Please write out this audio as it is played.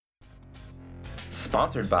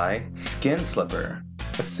Sponsored by Skin Slipper,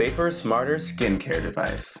 a safer, smarter skincare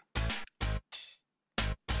device.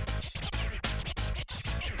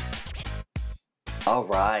 All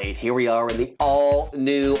right, here we are in the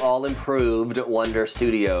all-new, all-improved Wonder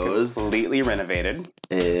Studios. Completely renovated.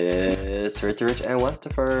 It's Richie Rich and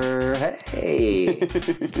Westifer. Hey!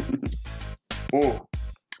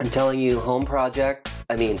 I'm telling you,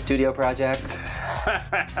 studio projects.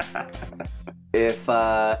 If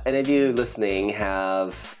any of you listening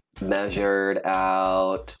have measured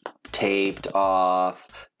out, taped off,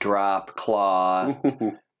 drop cloth,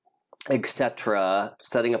 etc.,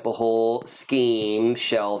 setting up a whole scheme,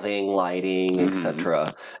 shelving, lighting,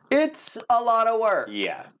 etc., it's a lot of work.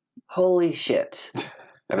 Yeah. Holy shit.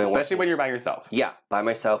 Especially when you're by yourself. Yeah, by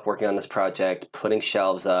myself, working on this project, putting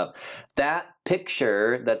shelves up. That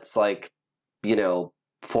picture that's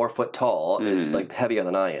 4 foot tall is heavier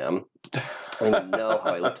than I am. I don't even know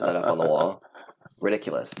how I lifted that up on the wall.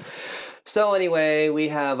 Ridiculous. So anyway, we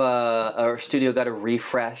have our studio got a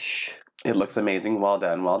refresh. It looks amazing. Well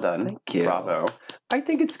done. Well done. Thank you. Bravo. I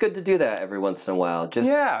think it's good to do that every once in a while. Just,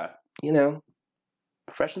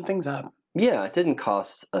 freshen things up. Yeah, it didn't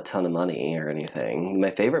cost a ton of money or anything.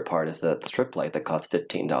 My favorite part is that strip light that costs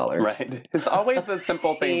 $15. Right. It's always the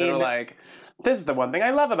simple thing that are like, this is the one thing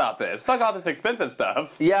I love about this. Fuck all this expensive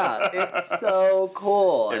stuff. Yeah, it's so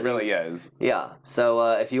cool. It really is. Yeah.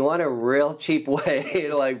 So if you want a real cheap way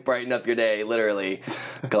to brighten up your day, literally,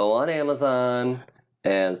 go on Amazon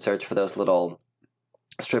and search for those little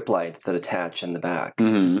strip lights that attach in the back.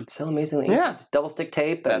 It's so amazingly easy. Yeah. Just double stick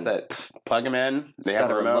tape. And That's it. Plug them in. They have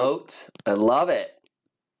got a remote. I love it.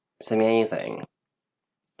 It's amazing.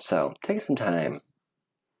 So take some time.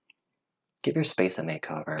 Give your space a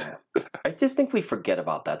makeover. I just think we forget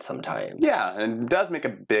about that sometimes. Yeah, and it does make a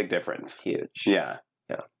big difference. Huge. Yeah.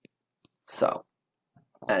 Yeah. So,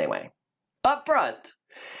 anyway. Up front,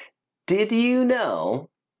 did you know...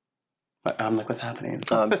 I'm like, what's happening?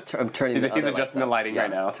 I'm turning He's adjusting the lighting right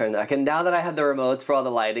now. Now that I have the remotes for all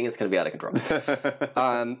the lighting, it's going to be out of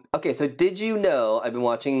control. Okay, so did you know, I've been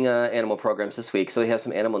watching animal programs this week, so we have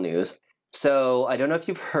some animal news. So I don't know if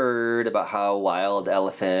you've heard about how wild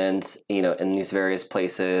elephants, in these various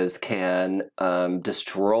places can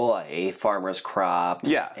destroy farmers'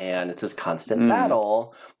 crops. Yeah. And it's this constant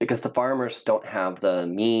battle because the farmers don't have the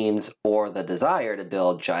means or the desire to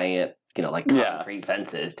build giant, concrete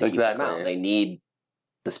fences to keep them out. They need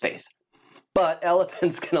the space. But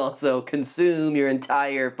elephants can also consume your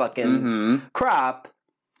entire fucking crop,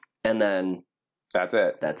 and then... That's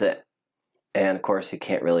it. That's it. And, of course, you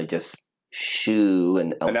can't really just shoo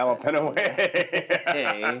an elephant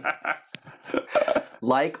away.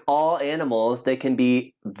 Like all animals, they can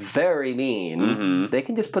be very mean. They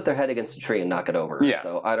can just put their head against a tree and knock it over. Yeah.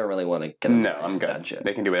 So I don't really want to get into I'm good. that shit.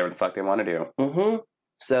 They can do whatever the fuck they want to do.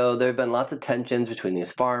 So there have been lots of tensions between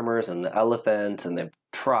these farmers and the elephants, and they've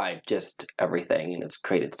tried just everything, and it's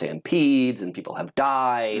created stampedes, and people have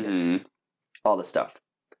died, all this stuff.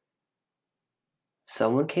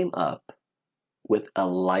 Someone came up with a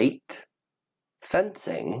light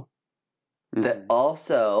fencing that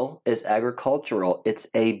also is agricultural. It's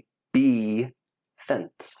a bee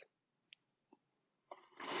fence.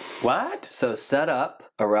 What? So set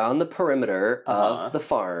up around the perimeter of the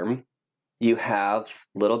farm, you have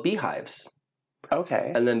little beehives.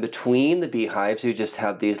 Okay. And then between the beehives, you just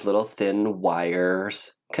have these little thin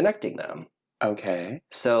wires connecting them. Okay.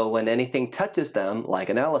 So when anything touches them, like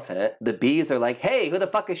an elephant, the bees are like, hey, who the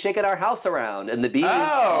fuck is shaking our house around? And the bees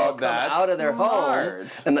all come out of their home.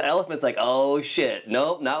 And the elephant's like, oh shit,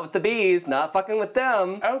 nope, not with the bees, not fucking with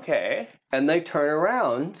them. Okay. And they turn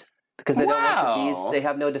around because they don't want the bees, they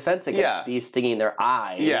have no defense against bees stinging their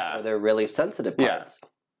eyes or their really sensitive parts.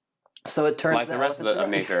 So it turns like the rest of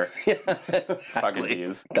nature. Fucking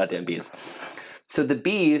bees. Goddamn bees. So the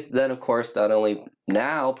bees then, of course, not only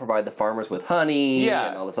now provide the farmers with honey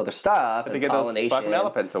and all this other stuff, but and they get those fucking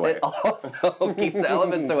elephants away. It also keeps the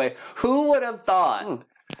elephants away. Who would have thought?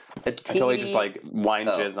 I totally just wine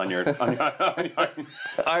jizz on your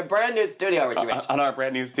our brand new studio, Richie Rich. On our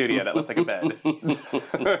brand new studio that looks like a bed.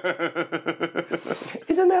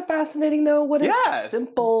 Isn't that fascinating though? What a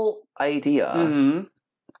simple idea.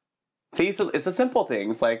 See, it's the simple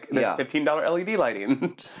things like the $15 LED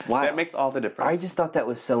lighting. Wow. That makes all the difference. I just thought that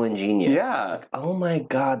was so ingenious. Yeah. I was like, oh my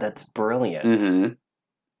God, that's brilliant.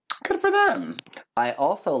 Good for them. I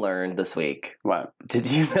also learned this week. What?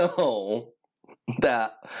 Did you know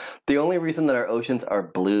that the only reason that our oceans are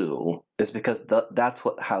blue is because that's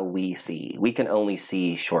how we see. We can only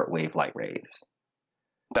see shortwave light rays.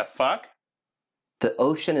 The fuck? The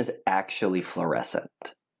ocean is actually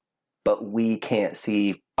fluorescent. but we can't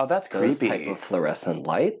see Oh, that's those creepy. type of fluorescent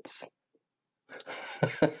lights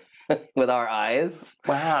with our eyes.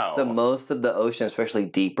 Wow. So most of the ocean, especially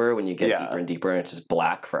deeper, when you get Yeah. deeper and deeper, and it's just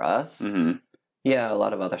black for us. Mhm. Yeah, a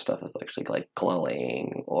lot of other stuff is actually like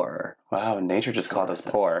glowing or. Wow, nature just called us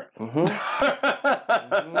poor. Mhm.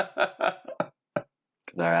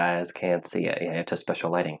 Our eyes can't see it. Yeah, it's a special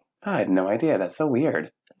lighting. I had no idea. That's so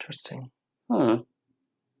weird. Interesting. It's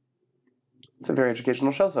a very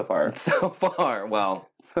educational show so far. So far, well.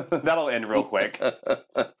 That'll end real quick.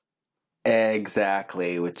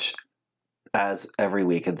 Exactly, which, as every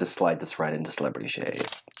week, I just slide this right into Celebrity Shade.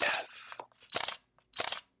 Yes.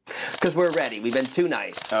 Because we're ready. We've been too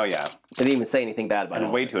nice. Oh, yeah. Didn't even say anything bad about it.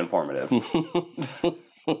 And way too informative.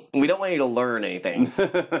 We don't want you to learn anything.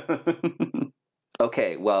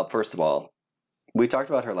 Okay, well, first of all, we talked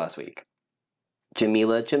about her last week.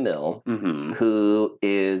 Jamila Jamil, Mm-hmm. who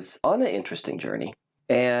is on an interesting journey.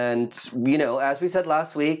 And, you know, as we said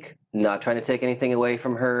last week, not trying to take anything away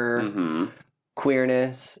from her Mm-hmm.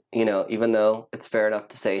 queerness, you know, even though it's fair enough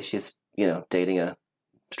to say she's, you know, dating a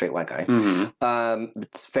straight white guy. Mm-hmm.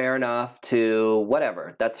 It's fair enough to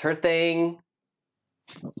whatever. That's her thing.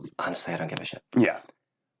 Honestly, I don't give a shit. Yeah.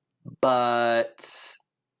 But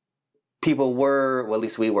people were, well, at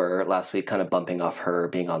least we were last week, kind of bumping off her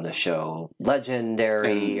being on the show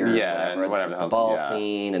Legendary And- or yeah, and whatever. whatever This is the the hell- ball yeah.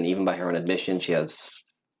 scene, and even by her own admission, she has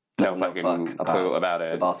No doesn't know fucking fuck clue about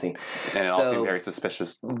the it. ball scene. And it all So- seemed very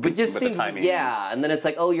suspicious But just with seemed, the timing. yeah, and then it's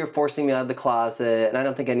like, oh, you're forcing me out of the closet, and I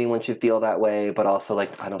don't think anyone should feel that way, but also,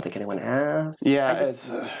 like, I don't think anyone asked. Yeah. I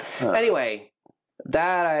just- It's, Anyway,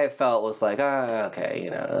 that I felt was like, okay,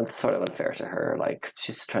 you know, it's sort of unfair to her. Like,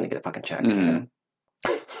 she's trying to get a fucking check. You know?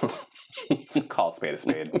 call a spade a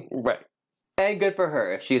spade. Right. And good for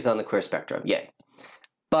her if she's on the queer spectrum. Yay.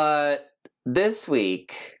 But this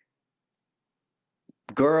week,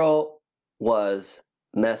 girl was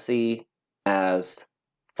messy as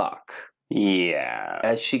fuck. Yeah.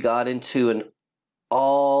 As she got into an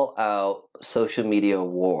all-out social media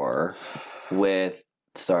war with,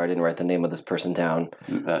 sorry, I didn't write the name of this person down,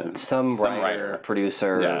 some writer,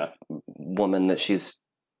 producer, Yeah. woman that she's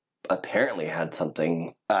apparently had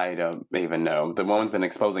something, I don't even know. The woman's been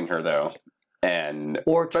exposing her, though. And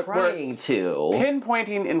or But we're trying to.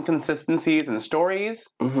 pinpointing inconsistencies in stories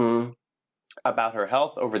Mm-hmm. about her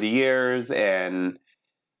health over the years, and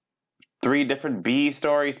 3 different bee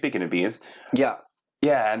stories. Speaking of bees. Yeah.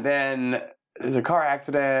 Yeah, and then there's a car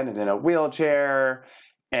accident, and then a wheelchair,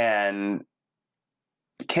 and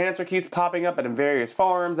cancer keeps popping up in various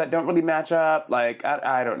forms that don't really match up. Like,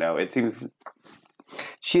 I don't know. It seems...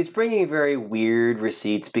 She's bringing very weird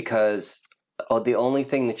receipts because the only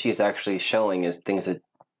thing that she's actually showing is things that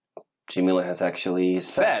Jamila has actually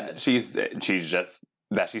said. She's just...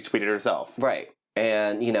 that she's tweeted herself. Right.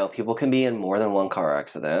 And, you know, people can be in more than one car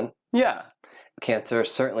accident. Yeah. Cancer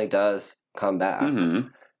certainly does come back. Mm-hmm.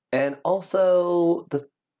 And also,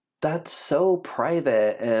 that's so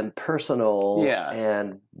private and personal. Yeah.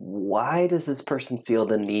 And why does this person feel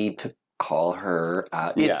the need to call her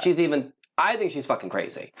out? Yeah. I think she's fucking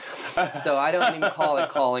crazy. So I don't even call it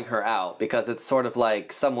calling her out, because it's sort of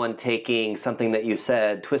like someone taking something that you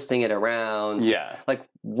said, twisting it around. Yeah. Like,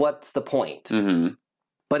 what's the point? Mm-hmm.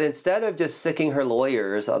 But instead of just sicking her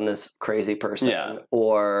lawyers on this crazy person, Yeah.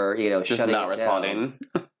 or, you know, Just shutting not it down, responding.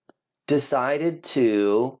 decided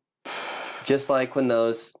to, just like when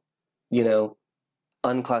those, you know,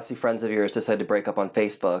 unclassy friends of yours decide to break up on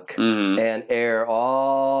Facebook Mm-hmm. and air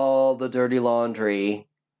all the dirty laundry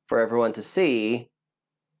for everyone to see,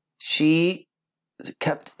 she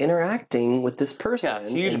kept interacting with this person. Yeah,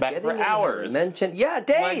 huge and back for getting in her hours. Mention, yeah,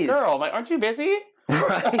 days. Like, girl, like, aren't you busy?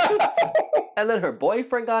 Right? And then her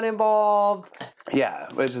boyfriend got involved. Yeah,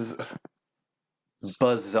 which is...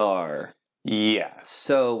 Bizarre. Yeah.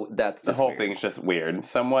 So that's The just whole weird. thing's just weird.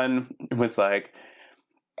 Someone was like,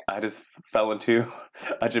 I just fell into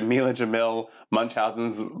a Jamila Jamil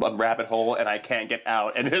Munchausen's rabbit hole and I can't get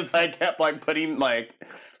out. And just like kept like putting like,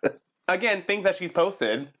 again, things that she's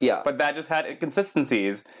posted, Yeah. but that just had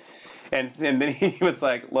inconsistencies. And then he was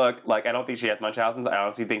like, look, like, I don't think she has Munchausen's. I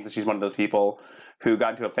honestly think that she's one of those people who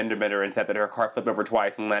got into a fender bender and said that her car flipped over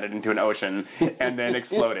twice and landed into an ocean and then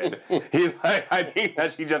exploded. He's like, I think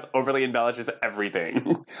that she just overly embellishes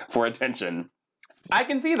everything for attention. I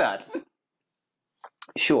can see that.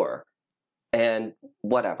 Sure. And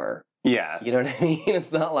whatever. Yeah. You know what I mean?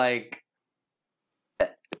 It's not like...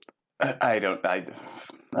 I don't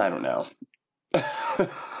know.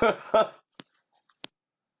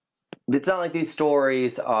 It's not like these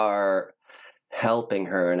stories are helping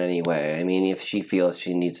her in any way. I mean, if she feels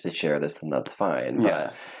she needs to share this, then that's fine.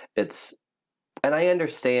 Yeah. But it's And I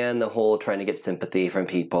understand the whole trying to get sympathy from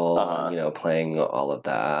people, and, playing all of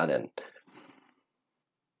that. And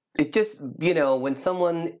it just, when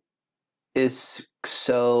someone is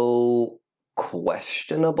so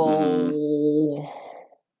questionable,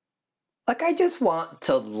 like, I just want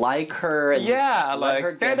to like her. And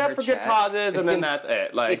her stand up for good causes, and then that's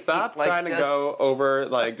it. Like, stop trying to go over,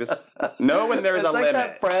 like, just know when there's a limit. It's like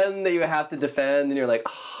that friend that you have to defend, and you're like,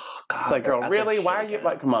 oh, God. It's like, girl, really? Why are you,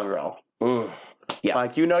 like, come on, girl. Yeah.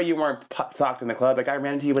 Like, you weren't socked in the club. Like, I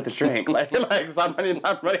ran into you with the drink. like stop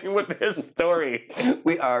running with this story.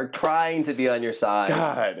 We are trying to be on your side.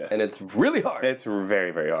 God. And it's really hard. It's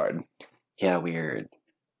very, very hard. Yeah, weird.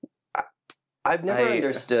 I've never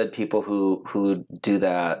understood people who do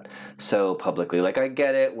that so publicly. Like, I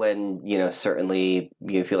get it when, certainly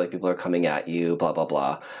you feel like people are coming at you, blah, blah,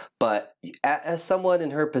 blah. But as someone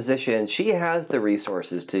in her position, she has the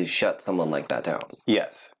resources to shut someone like that down.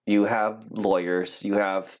 Yes. You have lawyers, you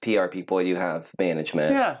have PR people, you have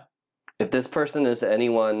management. Yeah. If this person is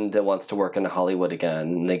anyone that wants to work in Hollywood again,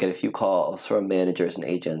 and they get a few calls from managers and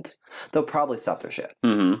agents, they'll probably stop their shit.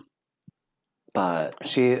 Mm-hmm. But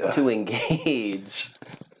to engage...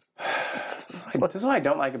 This is what I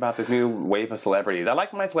don't like about this new wave of celebrities. I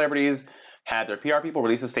like when my celebrities had their PR people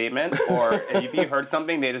release a statement, or if you heard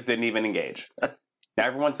something, they just didn't even engage. Now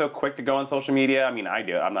everyone's so quick to go on social media. I mean, I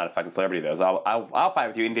do. I'm not a fucking celebrity though, so I'll fight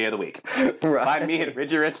with you any day of the week. Right. Find me at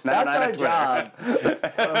Richie Rich 99 That's our on Twitter.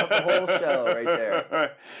 job. The whole show right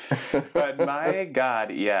there. But my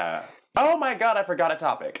God, yeah. Oh my God, I forgot a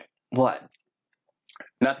topic. What?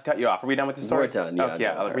 Not to cut you off. Are we done with the story? We're done.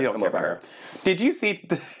 Yeah, we don't care about her. Did you see?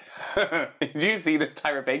 Did you see this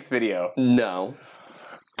Tyra Banks video? No.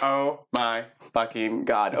 Oh my fucking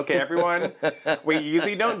God. Okay, everyone. We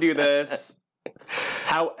usually don't do this.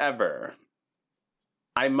 However,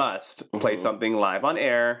 I must play something live on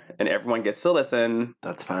air, and everyone gets to listen.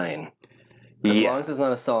 That's fine. As long as it's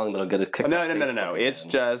not a song that'll get us kicked off Facebook. No. It's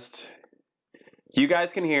just you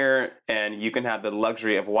guys can hear, and you can have the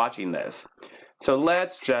luxury of watching this. So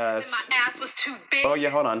let's just. My ass was too big. Oh yeah,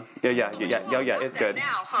 hold on. Yeah. It's good. Now,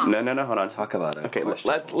 huh? No, hold on. Talk about it. Okay, let's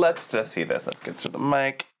just see this. Let's get to the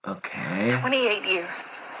mic. Okay. 28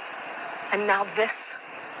 years, and now this.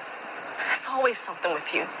 It's always something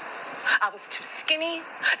with you. I was too skinny,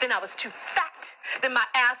 then I was too fat, then my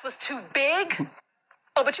ass was too big.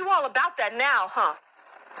 Oh, but you all about that now, huh?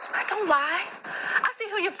 Don't lie. I see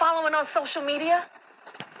who you're following on social media.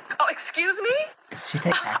 Oh, excuse me? Did she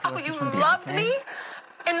take Oh, you loved me?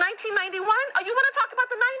 In 1991? Oh, you want to talk about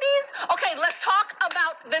the 90s? Okay, let's talk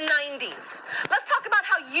about the 90s. Let's talk about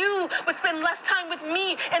how you would spend less time with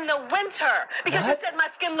me in the winter because you said my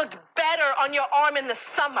skin looked better on your arm in the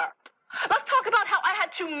summer. Let's talk about how I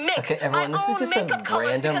had to mix my own makeup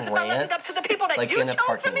colors because if I lived up to the people that you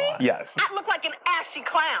chose for me, yes, I'd look like an ashy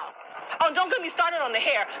clown. Oh, don't get me started on the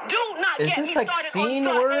hair. Do not get me started on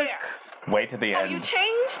the hair. Wait to the end. Oh, you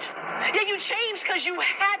changed? Yeah, you changed because you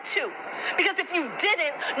had to. Because if you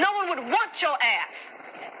didn't, no one would want your ass.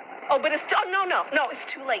 Oh, but it's still, no, it's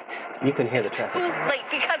too late. You can hear the traffic. Too late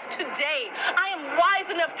because today I am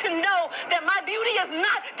wise enough to know that my beauty is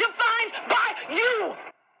not defined by you.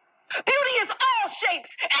 Beauty is all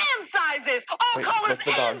shapes and sizes, all colors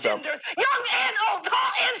and genders, young and old,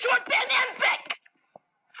 tall and short, thin and thick.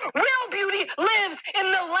 Real beauty lives in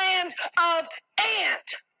the land of and.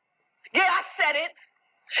 Yeah, I said it.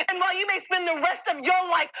 And while you may spend the rest of your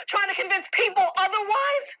life trying to convince people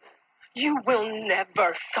otherwise, you will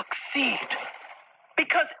never succeed.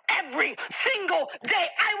 Because every single day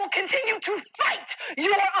I will continue to fight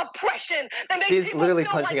your oppression that makes She's people literally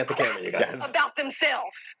feel punching like at the camera, you guys. about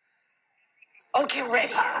themselves. Oh, get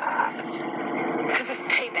ready. Because it's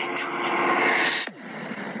payback time.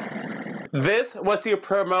 This was to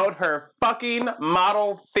promote her fucking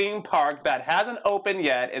model theme park that hasn't opened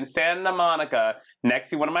yet in Santa Monica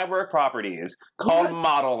next to one of my work properties called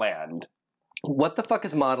Model Land. What the fuck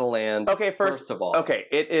is Model Land? Okay, first of all. Okay,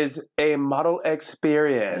 it is a model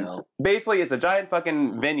experience. No. Basically, it's a giant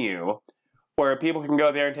fucking venue where people can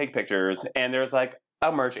go there and take pictures, and there's like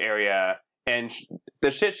a merch area, and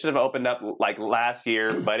the shit should have opened up like last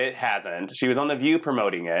year, but it hasn't. She was on The View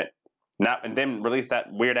promoting it. And then released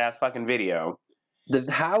that weird ass fucking video.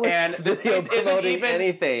 How is this video promoting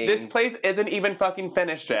anything? This place isn't even fucking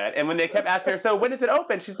finished yet. And when they kept asking her, so when is it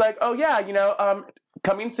open? She's like, oh yeah,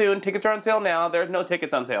 coming soon. Tickets are on sale now. There's no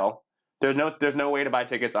tickets on sale. There's no way to buy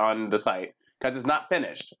tickets on the site because it's not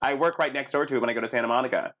finished. I work right next door to it when I go to Santa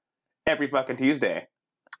Monica every fucking Tuesday.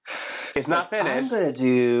 It's not finished. I'm gonna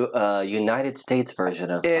do a United States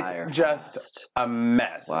version of Fyre It's just Fest. a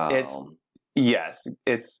mess. Wow.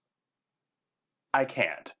 I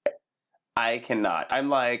can't. I cannot. I'm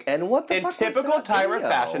like, And what the in fuck was typical that Tyra video?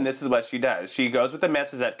 fashion, this is what she does. She goes with a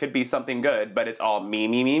message that could be something good, but it's all me,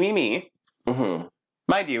 me, me, me, me. Mm-hmm.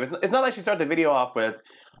 Mind you, it's not like she started the video off with,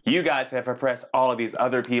 you guys have oppressed all of these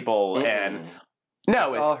other people, and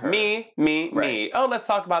no, all it's her. me, me, Right. me. Oh, let's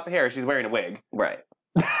talk about the hair. She's wearing a wig. Right.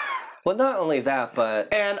 Well, not only that,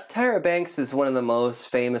 but And Tyra Banks is one of the most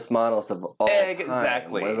famous models of all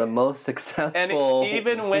Exactly. time. One of the most successful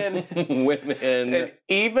even when women. and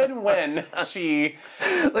even when she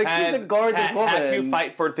Like, she's a gorgeous woman. had to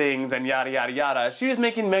fight for things and yada yada yada, she was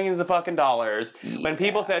making millions of fucking dollars. When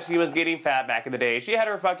people said she was getting fat back in the day, she had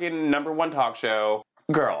her fucking #1 talk show,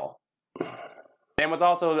 girl, and was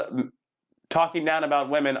also talking down about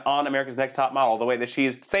women on America's Next Top Model the way that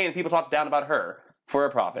she's saying people talk down about her for a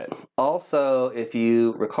profit. Also, if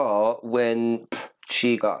you recall, when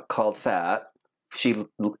she got called fat, she,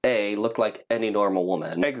 A, looked like any normal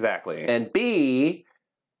woman. Exactly. And B,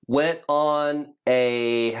 went on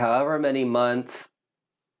a however many month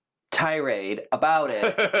tirade about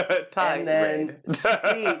it.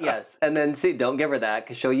 And then C, don't give her that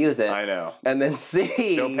because she'll use it. I know. And then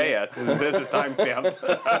C, She'll pay us. This is time stamped.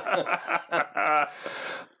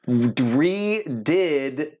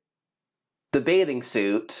 redid the bathing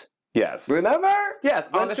suit. Yes. Remember? Yes,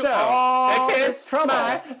 on Went the through show. all They this kissed trouble.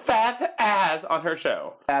 my fat ass on her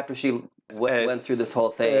show. After she went through this whole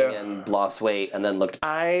thing and lost weight and then looked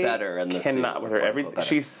better in the cannot suit. with her.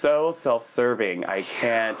 She's so self-serving. I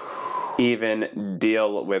can't even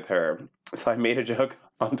deal with her. So I made a joke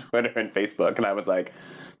on Twitter and Facebook, and I was like,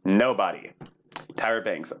 nobody. Tyra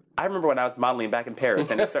Banks. I remember when I was modeling back in Paris,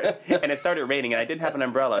 and it started raining, and I didn't have an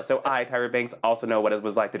umbrella. So I, Tyra Banks, also know what it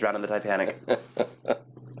was like to drown in the Titanic.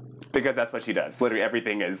 Because that's what she does. Literally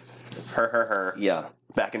everything is her. Yeah.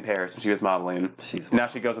 Back in Paris when she was modeling. Now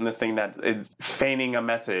she goes on this thing that is feigning a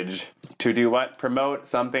message to do what? Promote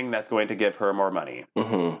something that's going to give her more money.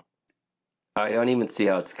 Mm-hmm. I don't even see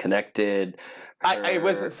how it's connected. I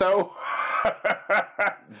was so...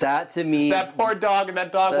 that to me... That poor dog and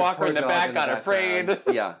that dog walker in the back got afraid.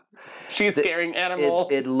 Yeah. She's scaring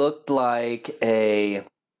animals. It looked like a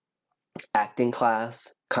acting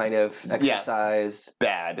class kind of exercise.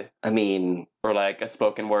 Bad. I mean... Or like a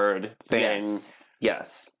spoken word thing.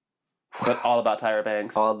 Yes. But all about Tyra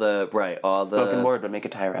Banks. All the spoken word, but make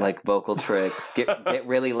it Tyra. Like vocal tricks. Get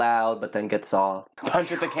really loud, but then get soft.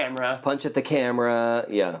 Punch at the camera.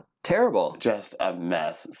 Yeah. Terrible. Just a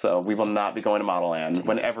mess. So we will not be going to Model Land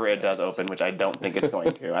whenever it does open, which I don't think it's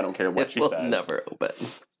going to. I don't care what she says. It will never open.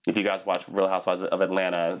 If you guys watch Real Housewives of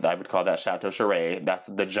Atlanta, I would call that Chateau Charest. That's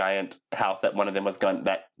the giant house that one of them was going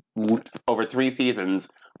that over 3 seasons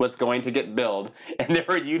was going to get built, and there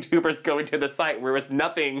were YouTubers going to the site where it was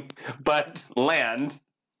nothing but land,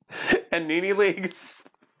 and Nene Leakes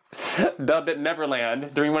dubbed it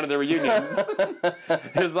Neverland during one of the reunions.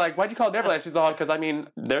 It was like, why'd you call it Neverland? She's all, because I mean,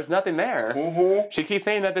 there's nothing there. Mm-hmm. She keeps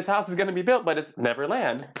saying that this house is going to be built, but it's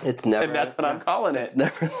Neverland. It's Neverland. And that's what I'm calling it. It's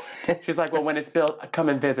Neverland. She's like, well, when it's built, come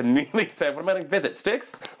and visit. And Nene Leakes said, what am I going to visit?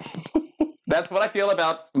 Sticks? That's what I feel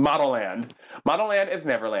about Model Land. Model Land is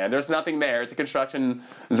Neverland. There's nothing there. It's a construction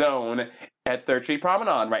zone at 3rd Street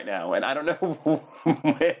Promenade right now. And I don't know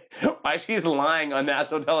why she's lying on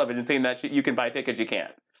national television saying that you can buy tickets. You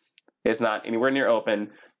can't. It's not anywhere near open,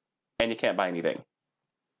 and you can't buy anything.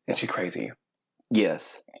 And she's crazy.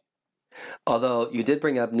 Yes. Although, you did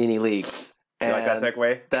bring up Nene Leakes. You like that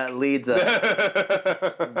segue? That leads us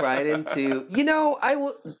right into...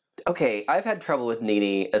 Okay, I've had trouble with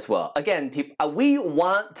Nene as well. Again, we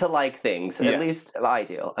want to like things. At least I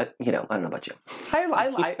do. I don't know about you. I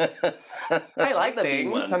like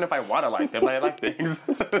things. I don't know if I want to like them, but I like things.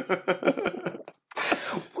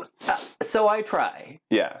 So I try.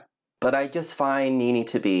 Yeah. But I just find Nene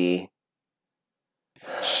to be...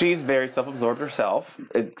 She's very self-absorbed herself.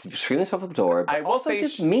 Extremely self-absorbed. I will also say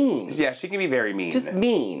just mean. Yeah, she can be very mean. Just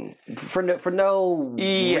mean. For no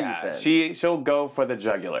reason. She'll go for the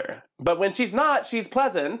jugular. But when she's not, she's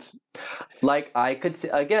pleasant. Like, I could see,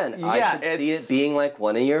 again, I could see it being like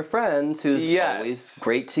one of your friends who's always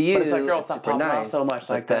great to you. But it's like, girl, stop popping nice, off so much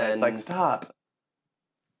like that. It's like, stop.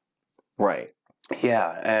 Right.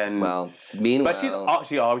 Yeah, and meanwhile, but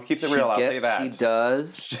she always keeps it real. I'll say that she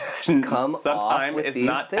does come off with these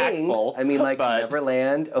not things. Tactful, I mean, like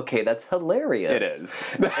Neverland. Okay, that's hilarious. It is,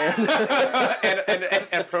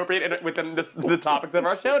 and appropriate within the topics of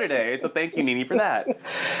our show today. So thank you, Nene, for that.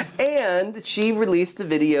 And she released a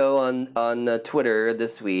video on Twitter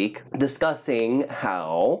this week discussing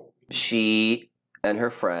how she and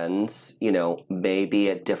her friends, may be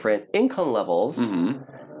at different income levels. Mm-hmm.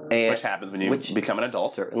 which happens when you become an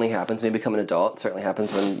adult. Certainly happens when you become an adult. Certainly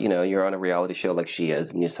happens when, you're on a reality show like she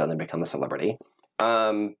is and you suddenly become a celebrity.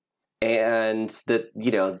 And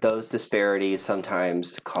that, those disparities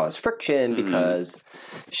sometimes cause friction because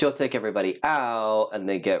she'll take everybody out and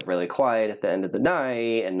they get really quiet at the end of the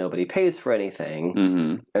night and nobody pays for anything.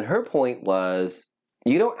 Mm-hmm. And her point was,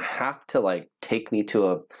 you don't have to take me to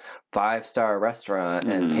a 5-star restaurant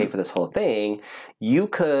and pay for this whole thing. You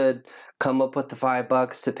could come up with the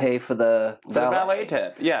 $5 to pay for the valet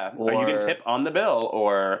tip. Yeah. Or you can tip on the bill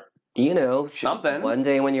or... something. One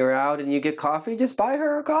day when you're out and you get coffee, just buy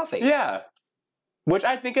her a coffee. Yeah. Which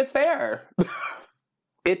I think is fair.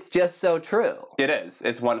 It's just so true. It is.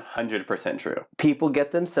 It's 100% true. People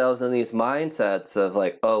get themselves in these mindsets of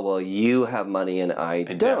oh, well, you have money and I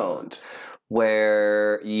don't.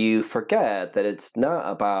 Where you forget that it's not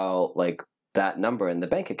about that number in the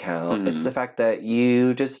bank account. It's the fact that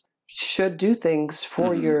you just should do things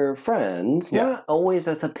for your friends, not always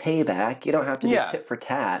as a payback. You don't have to do tit for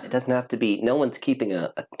tat. It doesn't have to be, no one's keeping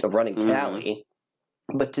a running tally,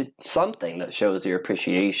 but to something that shows your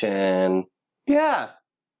appreciation. Yeah.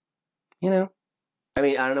 I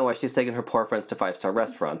mean, I don't know why she's taking her poor friends to 5-star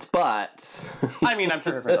restaurants, but... I mean, I'm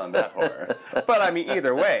sure her friends aren't that poor. But I mean,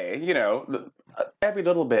 either way, every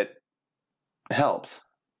little bit helps.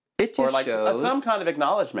 It just shows... some kind of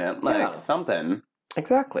acknowledgement, something.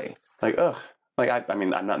 Exactly. Ugh. I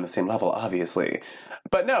mean, I'm not in the same level, obviously.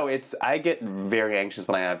 But no, I get very anxious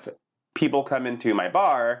when I have people come into my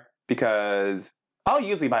bar because I'll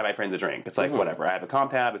usually buy my friends a drink. It's whatever. I have a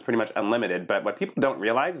comp tab. It's pretty much unlimited. But what people don't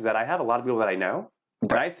realize is that I have a lot of people that I know.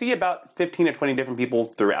 But I see about 15 to 20 different people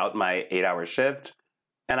throughout my 8-hour shift.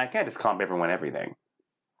 And I can't just comp everyone everything.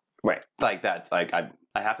 Right. That's, I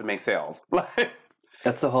have to make sales.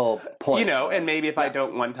 That's the whole point. And maybe if I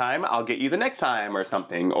don't one time, I'll get you the next time or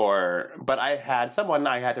something. But I had someone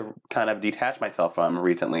I had to kind of detach myself from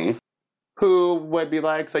recently who would be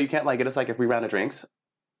like, so you can't get us a free round of drinks?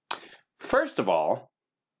 First of all,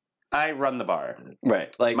 I run the bar.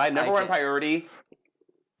 Right. My number one priority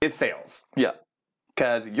is sales. Yeah.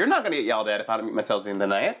 Because you're not going to get yelled at if I don't meet my sales at the end of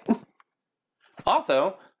the night.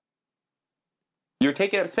 Also... you're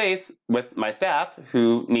taking up space with my staff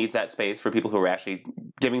who needs that space for people who are actually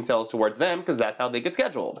giving sales towards them because that's how they get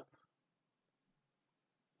scheduled.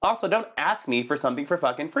 Also, don't ask me for something for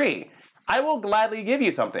fucking free. I will gladly give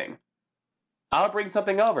you something. I'll bring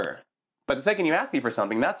something over. But the second you ask me for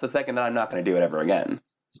something, that's the second that I'm not going to do it ever again.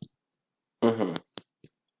 Mm-hmm.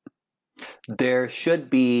 There should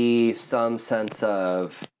be some sense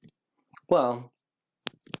of, well,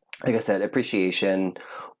 like I said, appreciation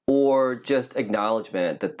or just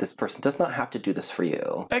acknowledgement that this person does not have to do this for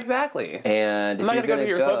you. Exactly. And I'm not going to go to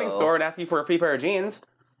your clothing store and ask you for a free pair of jeans.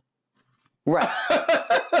 Right.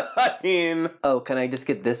 I mean... oh, can I just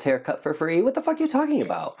get this haircut for free? What the fuck are you talking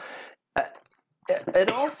about? And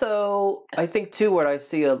also, I think, too, what I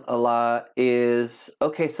see a lot is,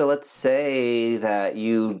 okay, so let's say that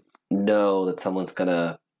you know that someone's going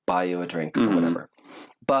to buy you a drink or whatever.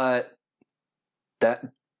 But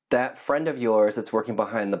that friend of yours that's working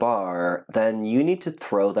behind the bar, then you need to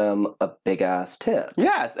throw them a big-ass tip.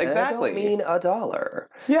 Yes, exactly. And I don't mean $1.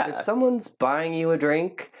 Yeah. If someone's buying you a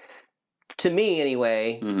drink... to me,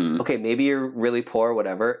 anyway, okay, maybe you're really poor,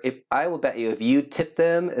 whatever. I will bet you if you tip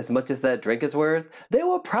them as much as that drink is worth, they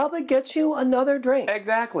will probably get you another drink.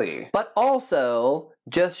 Exactly. But also,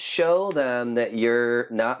 just show them that you're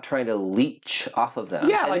not trying to leech off of them.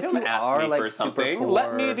 Yeah, don't ask me for something. Poor,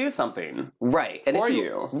 let me do something. Right. And for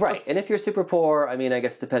you. Right. And if you're super poor, I mean, I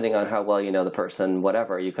guess depending on how well you know the person,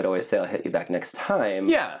 whatever, you could always say, I'll hit you back next time.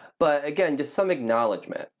 Yeah. But again, just some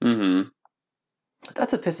acknowledgement. Mm-hmm.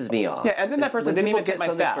 That's what pisses me off. Yeah, and then that person didn't even get my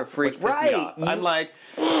staff for free. Right. I'm like,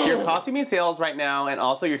 you're costing me sales right now, and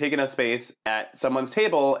also you're taking up space at someone's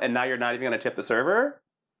table, and now you're not even going to tip the server?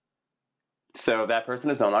 So that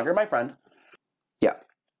person is no longer my friend. Yeah.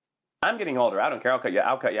 I'm getting older. I don't care. I'll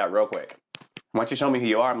cut you out real quick. Once you show me who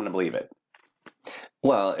you are, I'm going to believe it.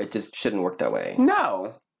 Well, it just shouldn't work that way.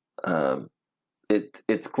 No.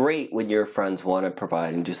 It's great when your friends want to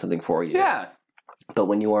provide and do something for you. Yeah. But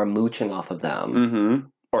when you are mooching off of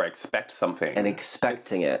them, or expect something and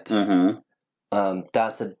expecting it,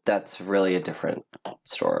 that's really a different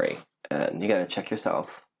story, and you got to check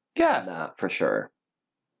yourself. Yeah, on that for sure.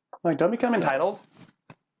 Like, don't become entitled.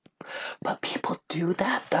 But people do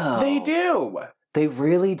that, though. They do. They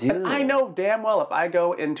really do. And I know damn well if I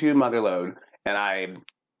go into Motherlode and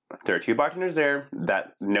there are 2 bartenders there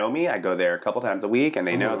that know me. I go there a couple times a week, and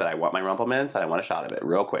they know that I want my Rumple Minze and I want a shot of it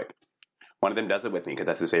real quick. One of them does it with me because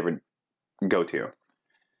that's his favorite go-to.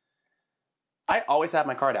 I always have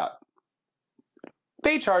my card out.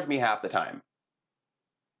 They charge me half the time.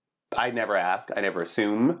 I never ask. I never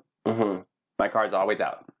assume. Mm-hmm. My card's always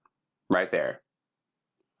out. Right there.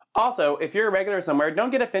 Also, if you're a regular somewhere, don't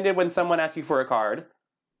get offended when someone asks you for a card.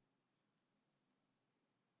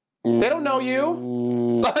 They don't know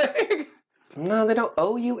you. Like, No, they don't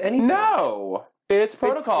owe you anything. no. It's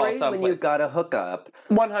protocol. It's great when you've got a hookup,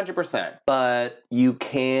 100%. but you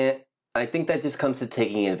can't. I think that just comes to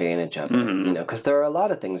taking advantage of it, Mhm. you know, because there are a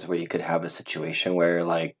lot of things where you could have a situation where,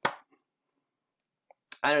 like,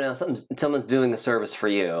 I don't know, someone's doing a service for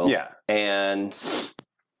you, Yeah. and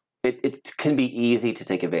it can be easy to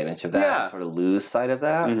take advantage of that, Yeah. and sort of lose sight of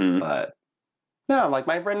that, Mhm. but No, like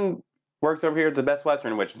my friend works over here at the Best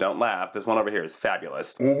Western, which, don't laugh, this one over here is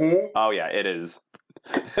fabulous. Oh yeah, it is.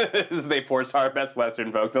 This is a 4-star Best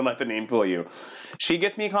Western, folks. Don't let the name fool you. She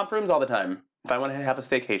gets me comp rooms all the time. If I want to have a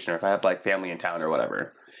staycation or if I have like family in town or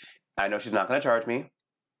whatever. I know she's not going to charge me.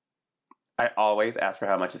 I always ask her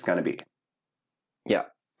how much it's going to be. Yeah.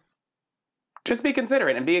 Just be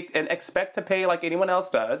considerate and expect to pay like anyone else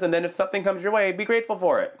does. And then if something comes your way, be grateful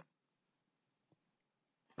for it.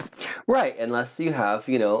 Right, unless you have,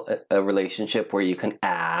 you know, a relationship where you can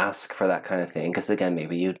ask for that kind of thing, because again,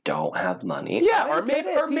 maybe you don't have money. Yeah, I or get maybe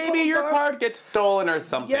it. maybe People your are- card gets stolen or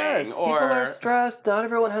something. Yes, or people are stressed. Not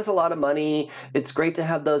everyone has a lot of money. It's great to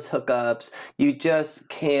have those hookups. You just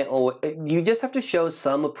can't. You just have to show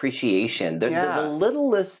some appreciation. Yeah. The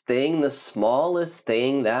littlest thing, the smallest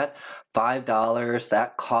thing, that $5,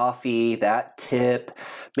 that coffee, that tip.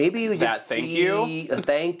 Maybe you just That thank see a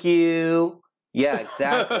thank you. Yeah,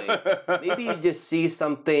 exactly. Maybe you just see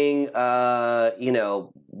something, you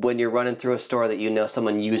know, when you're running through a store that you know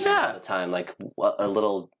someone uses Yeah. all the time, like a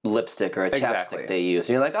little lipstick or a Exactly. chapstick they use.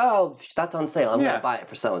 And you're like, oh, that's on sale. I'm going Yeah. to buy it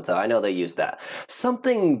for so-and-so. I know they use that.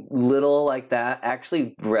 Something little like that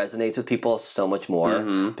actually resonates with people so much more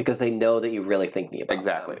Mhm. because they know that you really think about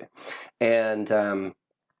Exactly. them. And,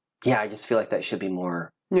 yeah, I just feel like that should be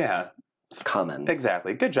more Yeah, common.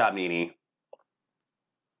 exactly. Good job, Nene.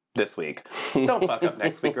 This week. Don't fuck up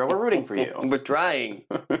next week, girl. We're rooting for you. We're trying.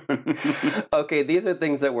 Okay, these are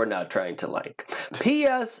things that we're not trying to like.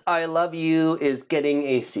 P.S. I Love You is getting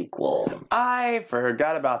a sequel. I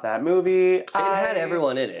forgot about that movie. It had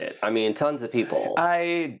everyone in it. I mean, tons of people.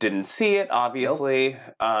 I didn't see it, obviously,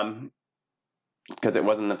 because it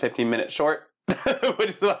wasn't a 15-minute short, which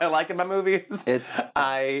is what I like in my movies. It's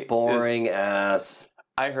I boring ass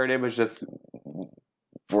I heard it was just.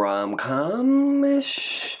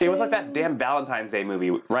 rom-com-ish. It was like that damn Valentine's Day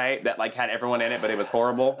movie, right? That like had everyone in it, but it was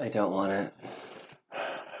horrible. I don't want it.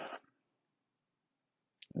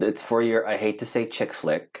 It's for your, I hate to say chick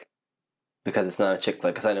flick, because it's not a chick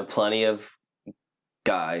flick, because I know plenty of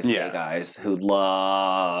guys, Yeah. gay guys, who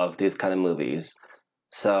love these kind of movies.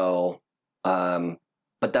 So,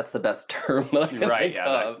 but that's the best term that I can Right, think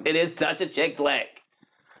yeah, of. It is such a chick flick.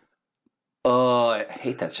 Oh, I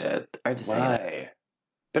hate that shit. I just hate it. Why?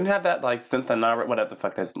 Didn't have that like Cynthia, whatever the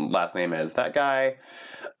fuck his last name is. That guy,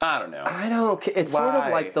 I don't know. I don't. It's sort of Why?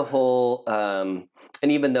 like the whole, and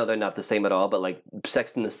even though they're not the same at all, but like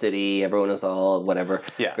Sex in the City, everyone is all whatever.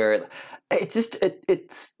 Yeah. Very. It's just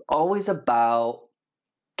it's always about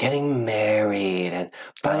getting married and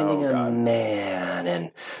finding Oh, a God. man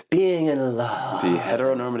and being in love. The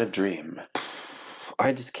heteronormative dream.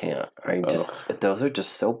 I just can't. Those are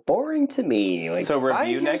just so boring to me. Like, So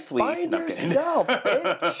review find next week. Find No, I'm kidding. yourself,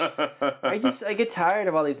 bitch. I get tired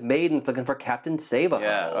of all these maidens looking for Captain Save-A.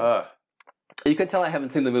 Yeah. You can tell I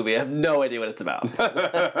haven't seen the movie. I have no idea what it's about.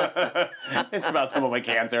 It's about someone with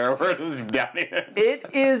cancer. We're just downing it.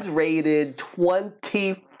 It is rated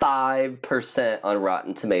 25% on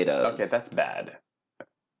Rotten Tomatoes. Okay, that's bad.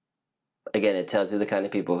 Again, it tells you the kind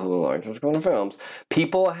of people who like this kind of films.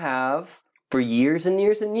 People have, for years and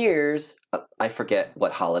years and years, I forget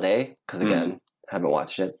what holiday, because again, haven't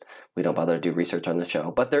watched it. We don't bother to do research on the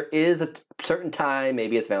show. But there is a certain time,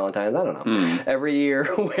 maybe it's Valentine's, I don't know, every year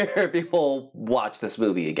where people watch this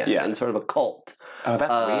movie again. Yeah. In sort of a cult. Oh,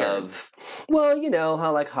 that's weird. Of, well, you know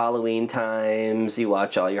how like Halloween times, you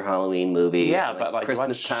watch all your Halloween movies. Yeah, and, but like you watch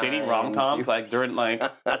Christmas shitty times, rom-coms like during like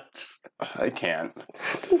I can't.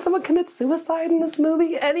 Did someone commit suicide in this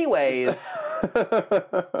movie? Anyways,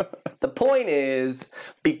 the point is,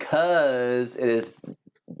 because it has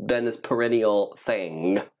been this perennial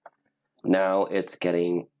thing, now it's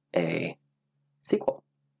getting a sequel.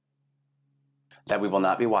 That we will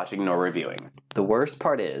not be watching nor reviewing. The worst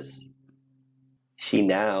part is, she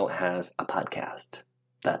now has a podcast.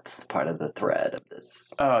 That's part of the thread of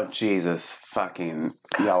this. Oh Jesus fucking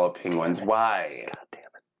yellow penguins. Why? God damn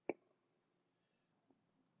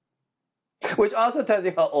it. Which also tells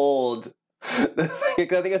you how old I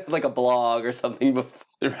think it's like a blog or something before.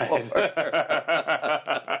 Right.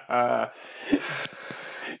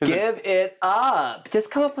 Give it up. Just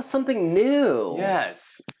come up with something new.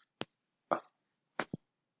 Yes.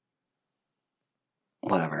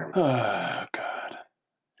 Whatever. Oh, God.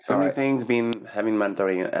 So many things having money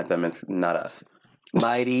thrown at them, it's not us.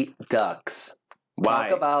 Mighty Ducks. Why?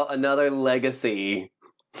 Talk about another legacy.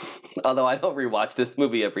 Although I don't rewatch this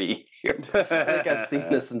movie every year. I think I've seen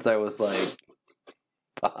this since I was like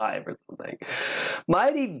 5 or something.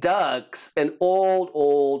 Mighty Ducks, an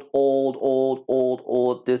old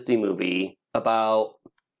Disney movie about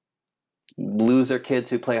loser kids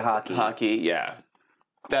who play hockey. Hockey, yeah.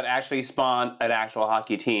 That actually spawned an actual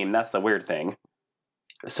hockey team. That's the weird thing.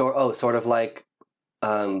 Sort of like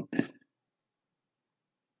Bubba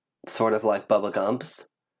Gump's.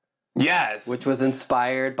 Yes. Which was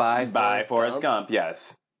inspired by Forrest Gump,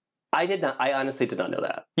 yes. I honestly did not know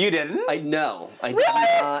that. You didn't? I did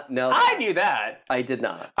not know that. I knew that. I did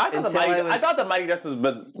not. I thought the Mighty Ducks was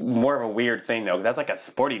more of a weird thing, though. That's like a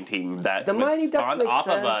sporting team that the Mighty Ducks makes off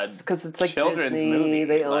sense because it's like children's Disney. movie.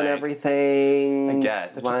 They own I everything.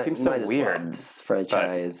 guess. It just seems so weird. This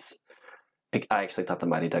franchise. I actually thought the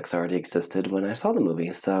Mighty Ducks already existed when I saw the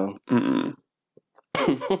movie, so... Not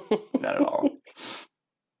at all.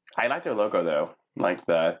 I like their logo, though. Like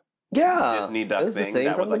the Disney duck thing.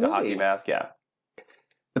 That was like a hockey mask, yeah.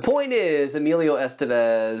 The point is, Emilio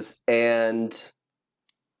Estevez and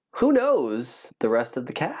who knows, the rest of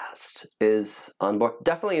the cast is on board.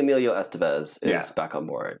 Definitely Emilio Estevez is back on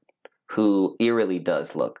board, who eerily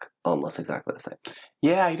does look almost exactly the same.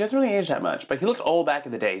 Yeah, he doesn't really age that much, but he looked old back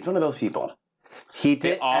in the day. He's one of those people. He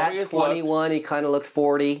did at 21, he kind of looked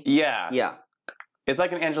 40. Yeah. Yeah. It's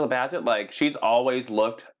like an Angela Bassett. Like, she's always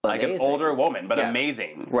looked like an older woman, but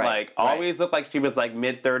amazing. Right. Like, always looked like she was like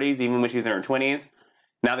mid-30s, even when she was in her 20s.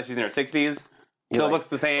 Now that she's in her 60s, still looks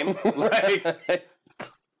the same. Like,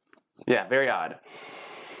 yeah, very odd.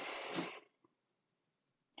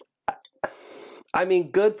 I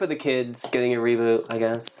mean, good for the kids getting a reboot, I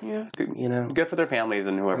guess. Yeah, good, good for their families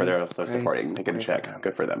and whoever they're supporting. They get a check.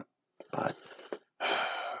 Good for them. But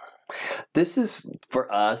this is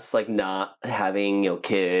for us, like not having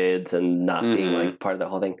kids and not being like part of the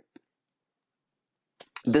whole thing.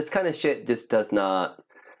 This kind of shit just does not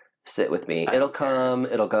sit with me. It'll come,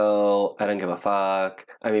 it'll go. I don't give a fuck.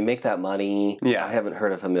 I mean, make that money. Yeah, I haven't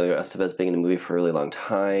heard of Emilio Estevez being in a movie for a really long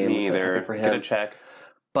time. Me either. For him. Get a check.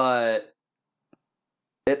 But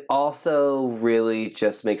it also really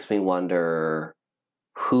just makes me wonder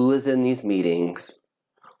who is in these meetings.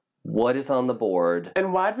 What is on the board?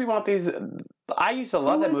 And why do we want these? I used to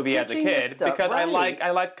love that movie as a kid because I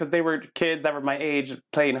like because they were kids that were my age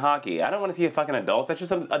playing hockey. I don't want to see a fucking adults. That's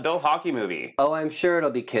just an adult hockey movie. Oh, I'm sure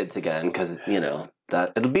it'll be kids again because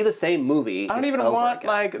that it'll be the same movie. I don't even want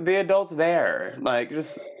like the adults there. Like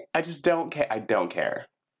I just don't care. I don't care.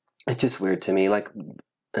 It's just weird to me. Like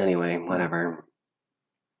anyway, whatever.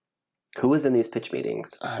 Who was in these pitch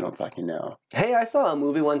meetings? I don't fucking know. Hey, I saw a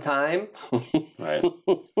movie one time. Right.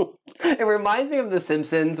 It reminds me of The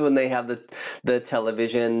Simpsons when they have the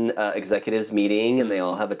television executives meeting and they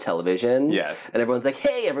all have a television. Yes. And everyone's like,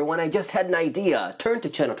 hey, everyone, I just had an idea. Turn to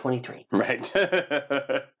channel 23. Right. You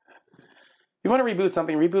want to reboot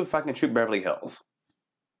something? Reboot fucking Troop Beverly Hills.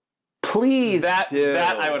 Please That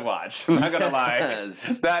I would watch. I'm not going to lie.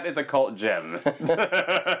 That is a cult gem.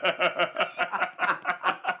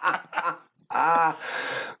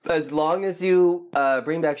 As long as you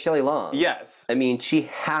bring back Shelley Long. Yes. I mean, she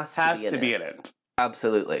has to be in it.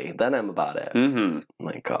 Absolutely. Then I'm about it. Mm-hmm.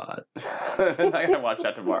 My God. I'm going to watch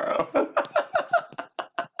that tomorrow.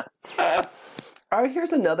 All right,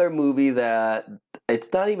 here's another movie that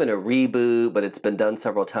it's not even a reboot, but it's been done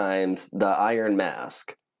several times. The Iron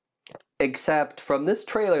Mask. Except from this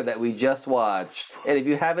trailer that we just watched, and if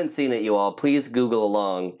you haven't seen it, you all, please Google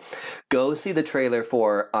along. Go see the trailer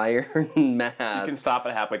for Iron Mask. You can stop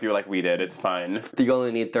it halfway through like we did. It's fine. You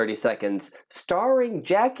only need 30 seconds. Starring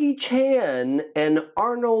Jackie Chan and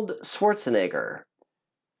Arnold Schwarzenegger.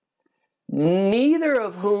 Neither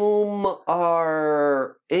of whom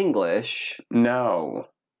are English. No.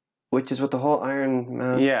 Which is what the whole Iron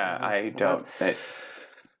Mask... Yeah, I don't...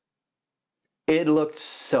 It looked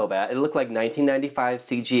so bad. It looked like 1995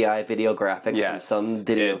 CGI video graphics from some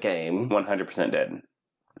video game. 100% did.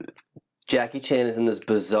 Jackie Chan is in this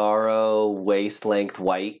bizarro waist-length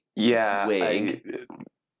white wig.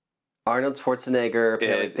 Arnold Schwarzenegger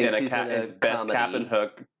is in his best Captain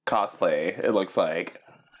Hook cosplay. It looks like.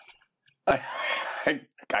 I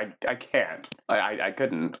can't. I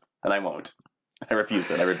couldn't, and I won't. I refuse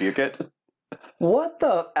it. I rebuke it. What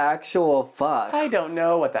the actual fuck? I don't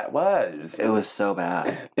know what that was. It was so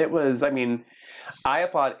bad. It was, I mean, I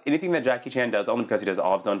applaud anything that Jackie Chan does only because he does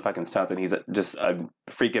all of his own fucking stunts and he's just a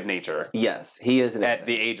freak of nature. Yes, he is At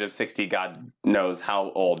the age of 60, God knows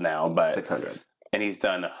how old now, but 600. And he's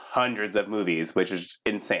done hundreds of movies, which is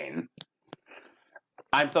insane.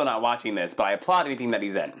 I'm still not watching this, but I applaud anything that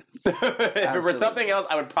he's in. If it were something else,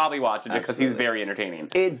 I would probably watch it because he's very entertaining.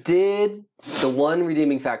 It did. The one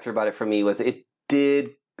redeeming factor about it for me was it did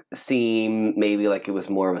seem maybe like it was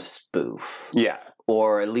more of a spoof. Yeah.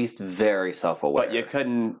 Or at least very self-aware. But you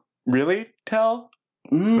couldn't really tell?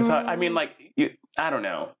 I mean, like, I don't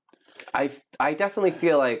know. I definitely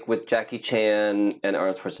feel like with Jackie Chan and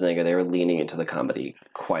Arnold Schwarzenegger, they were leaning into the comedy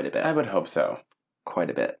quite a bit. I would hope so.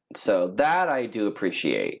 Quite a bit. So that I do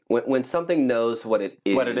appreciate. When something knows what it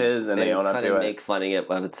is, and they own up to it. Make fun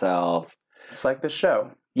of itself. It's like the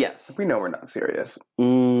show. Yes. We know we're not serious.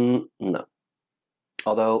 No.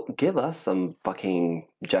 Although, give us some fucking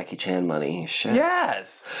Jackie Chan money. Shit.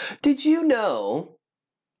 Yes! Did you know,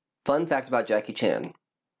 fun fact about Jackie Chan,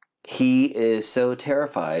 he is so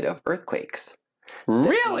terrified of earthquakes.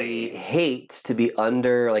 Really? He hates to be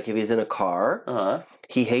under, like if he's in a car,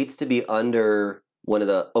 he hates to be under one of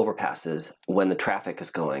the overpasses when the traffic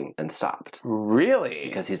is going and stopped. Really?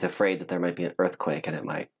 Because he's afraid that there might be an earthquake and it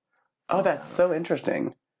might. Oh, that's so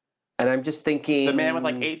interesting. And I'm just thinking... The man with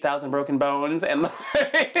like 8,000 broken bones and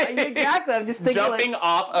exactly, I'm just thinking jumping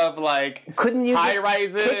off of like couldn't you high just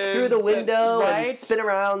rises kick through the window right? and spin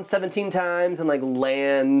around 17 times and like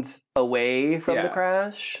land away from the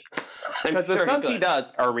crash? Because the stunts he does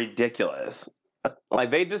are ridiculous.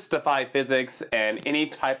 Like they just defy physics and any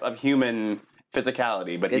type of human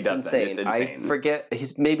physicality, but he does that. It's insane. I forget,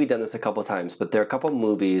 he's maybe done this a couple times, but there are a couple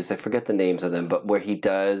movies, I forget the names of them, but where he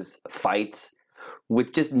does fights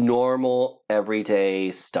with just normal, everyday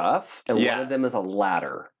stuff, and one of them is a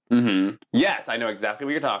ladder. Mm-hmm. Yes, I know exactly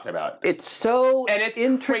what you're talking about. It's so and it's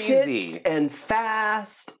intricate crazy and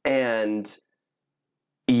fast and...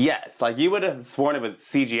 Yes, like you would have sworn it was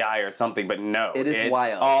CGI or something, but no. It's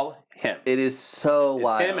wild. All him. It is so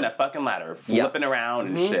wild. It's him in a fucking ladder, flipping around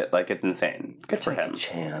and shit. Like, it's insane. Good for him.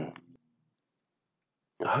 Chan.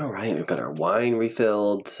 All right, we've got our wine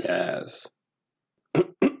refilled. Yes.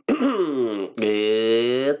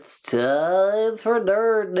 It's time for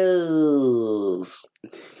nerd news.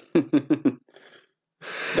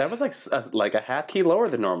 That was like a half key lower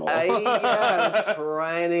than normal. I was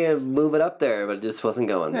trying to move it up there, but it just wasn't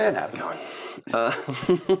going.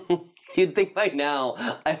 You'd think by now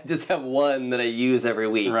I just have one that I use every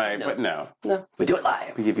week. Right, but no. No, we do it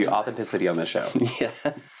live. We give you authenticity on the show. Yeah.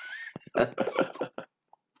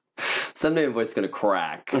 Someday my voice is going to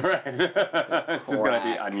crack. Right. It's just going to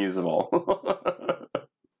be unusable.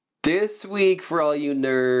 This week, for all you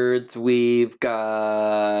nerds, we've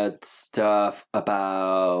got stuff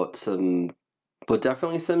about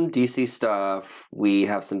definitely some DC stuff. We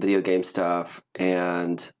have some video game stuff.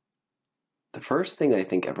 And the first thing I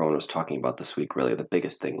think everyone was talking about this week, really, the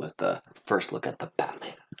biggest thing was the first look at the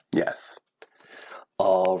Batman. Yes.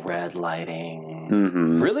 All red lighting.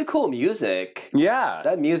 Mm-hmm. Really cool music. Yeah.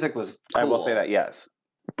 That music was cool. I will say that, yes.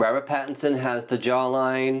 Robert Pattinson has the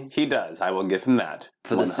jawline. He does. I will give him that.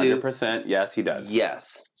 For the suit? 100%, yes, he does.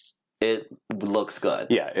 Yes. It looks good.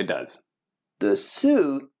 Yeah, it does. The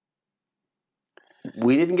suit,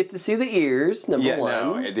 we didn't get to see the ears, number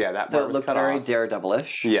one. No, that so part it was looked cut very off.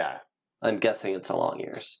 Daredevilish. Yeah. I'm guessing it's a long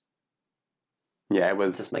ears. Yeah, it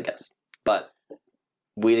was. That's just my guess. But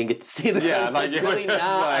we didn't get to see the Yeah, like it was really just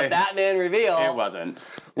not like, a Batman reveal. It wasn't.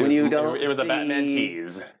 When you don't It was a Batman see-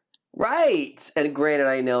 tease. Right. And granted,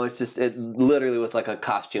 I know it literally was like a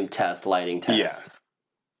costume test, lighting test. Yeah.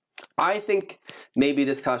 I think maybe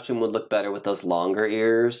this costume would look better with those longer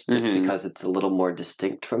ears, just because it's a little more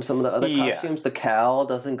distinct from some of the other costumes. The cowl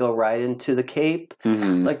doesn't go right into the cape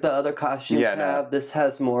like the other costumes have. No. This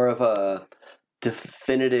has more of a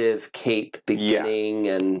definitive cape beginning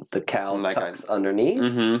and the cowl tucks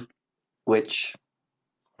underneath, which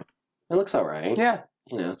it looks all right. Yeah.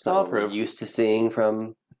 You know, it's not what we're used to seeing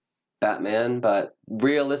from Batman, but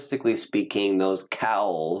realistically speaking, those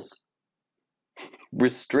cowls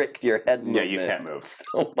restrict your head movement. Yeah, you can't move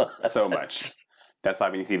so much. That's why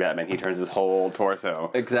when you see Batman, he turns his whole torso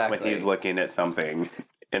exactly when he's looking at something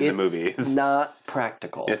in the movies. It's not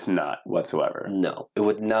practical. It's not whatsoever. No, it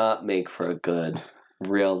would not make for a good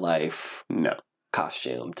real life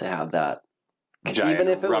costume to have that. Giant even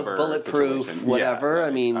if it was bulletproof, situation. whatever. Yeah, I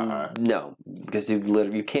mean, no, because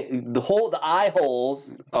you can't. The eye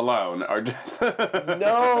holes alone are just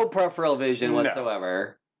no peripheral vision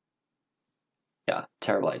whatsoever. Yeah,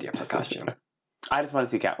 terrible idea for a costume. I just want to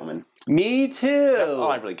see Catwoman. Me too. That's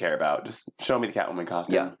all I really care about. Just show me the Catwoman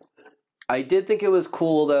costume. Yeah. I did think it was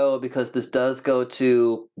cool though because this does go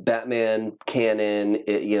to Batman canon.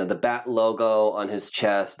 The Bat logo on his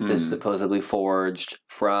chest is supposedly forged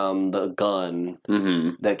from the gun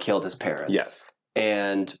that killed his parents. Yes,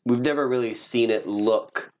 and we've never really seen it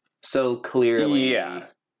look so clearly,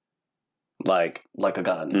 like a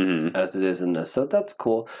gun as it is in this. So that's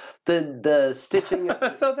cool. The stitching.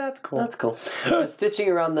 So that's cool. That's cool. The stitching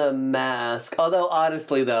around the mask. Although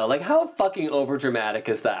honestly, though, like how fucking over dramatic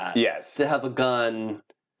is that? Yes. To have a gun.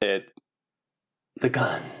 The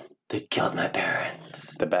gun that killed my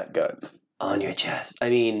parents. The Bat gun On your chest. I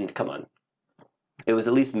mean, come on. It was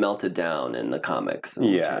at least melted down in the comics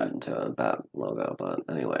and turned into a Bat logo. But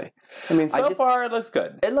anyway. I mean, so far it looks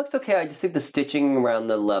good. It looks okay. I just think the stitching around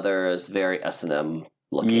the leather is very S&M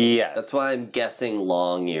looking. Yes. That's why I'm guessing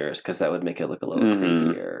long ears, because that would make it look a little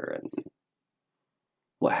creepier and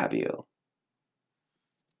what have you.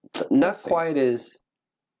 Not quite as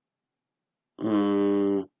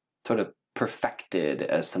sort of perfected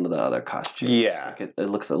as some of the other costumes. Yeah. Like it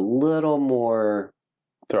looks a little more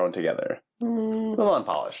thrown together. A little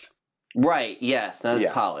unpolished. Right, yes. Not as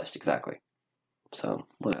polished, exactly. So,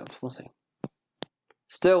 whatever. We'll see.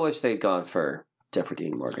 Still wish they'd gone for Jeffrey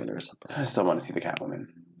Dean Morgan or something. I still want to see the Catwoman.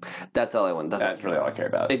 That's all I want. That's really all I care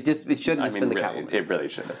about. It should have been the Catwoman. It really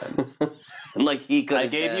should have been. And like he could. I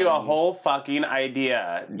gave you a whole fucking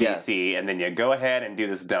idea, DC, and then you go ahead and do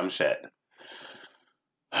this dumb shit.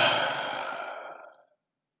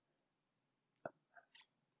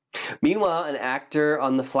 Meanwhile, an actor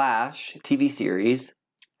on the Flash TV series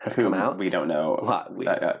has come out. We don't know.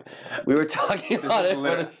 We were talking about it.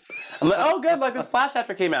 I'm like, oh, good! Like this Flash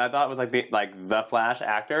actor came out. I thought it was like the Flash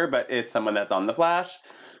actor, but it's someone that's on the Flash.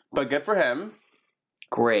 But good for him.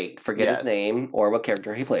 Great. Forget his name or what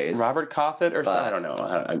character he plays. Robert Cosset or something. I don't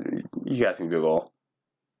know. You guys can Google.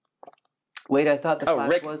 Wait, I thought the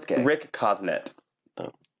Flash was gay. Rick Cosnet.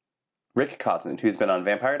 Oh. Rick Cosnet, who's been on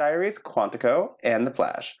Vampire Diaries, Quantico, and The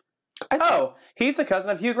Flash. He's the cousin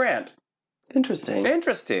of Hugh Grant. Interesting.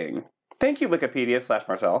 Thank you, Wikipedia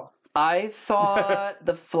 /Marcel. I thought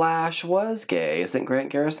the Flash was gay. Isn't Grant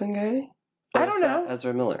Garrison gay? I don't know.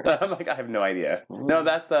 Ezra Miller. I'm like, I have no idea. No,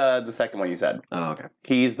 that's the second one you said. Oh, okay.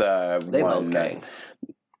 He's the they one both gay.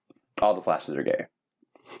 All the Flashes are gay.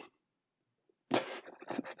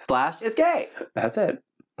 Flash is gay. That's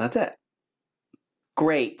it.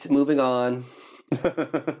 Great. Moving on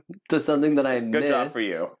to something that I missed. Good job for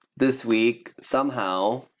you. This week,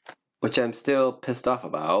 somehow, which I'm still pissed off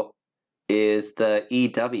about, is the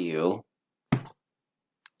EW.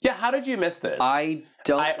 Yeah, how did you miss this? I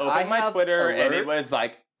opened my Twitter and it was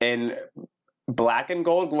like in black and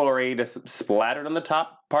gold glory just splattered on the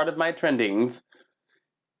top part of my trendings.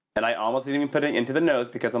 And I almost didn't even put it into the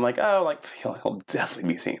notes because I'm like, he'll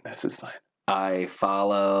definitely be seeing this. It's fine. I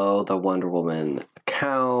follow the Wonder Woman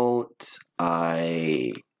account.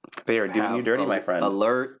 They are doing you dirty, my friend.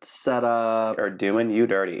 Alert set up. They are doing you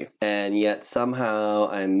dirty. And yet somehow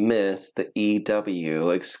I missed the EW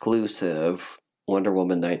exclusive Wonder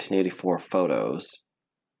Woman 1984 photos,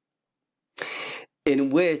 in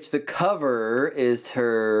which the cover is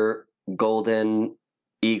her golden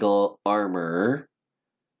eagle armor,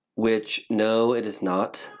 which, no, it is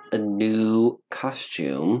not a new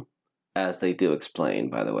costume, as they do explain,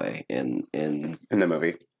 by the way, in the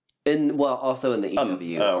movie. Also in the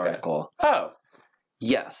EW article. Oh.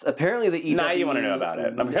 Yes, apparently the EW... Now you want to know about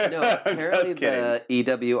it. No, apparently the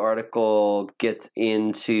EW article gets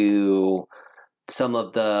into some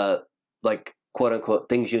of the, like, quote-unquote,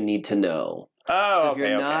 things you need to know. Oh, so if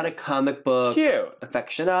you're not a comic book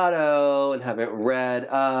aficionado and haven't read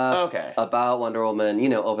about Wonder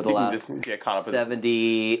Woman, over the last just get caught up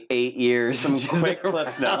 78 years, some quick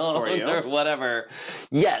cliff notes for you, or whatever.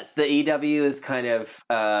 Yes, the EW is kind of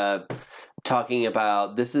talking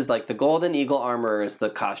about, this is like the Golden Eagle armor is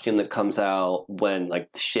the costume that comes out when like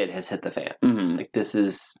shit has hit the fan. Mm-hmm. Like this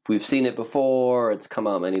is, we've seen it before. It's come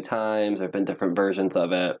out many times. There've been different versions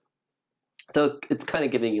of it. So it's kind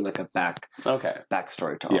of giving you like a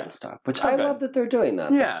backstory to all this stuff, which I love that they're doing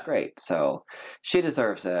that. Yeah. That's great. So she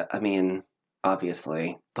deserves it. I mean,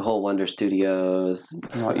 obviously, the whole Wonder Studios.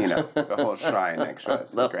 Well, the whole Shrine extra.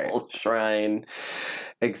 This is great. The whole Shrine.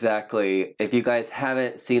 Exactly. If you guys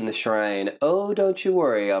haven't seen the Shrine, don't you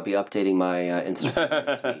worry. I'll be updating my Instagram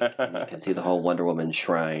this week. And you can see the whole Wonder Woman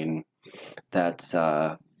Shrine that's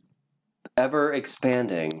ever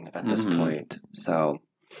expanding at this point. So...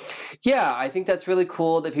 Yeah, I think that's really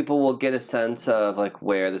cool that people will get a sense of like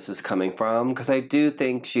where this is coming from, because I do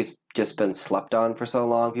think she's just been slept on for so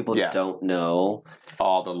long. People don't know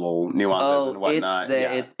all the little nuances and whatnot. It's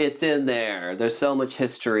there. It's in there. There's so much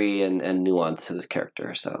history and nuance to this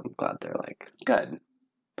character, so I'm glad they're like good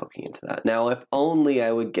poking into that. Now, if only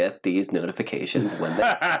I would get these notifications when they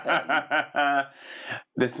happen.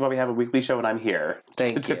 This is why we have a weekly show, and I'm here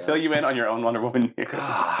to fill you in on your own Wonder Woman news.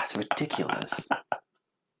 God, it's ridiculous.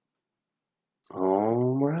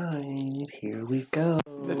 All right, here we go.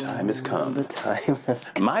 The time has come. The time has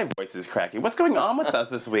come. My voice is cracking. What's going on with us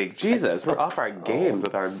this week? Jesus, we're off our game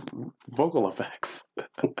with our vocal effects.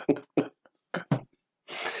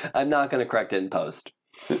 I'm not going to correct it in post.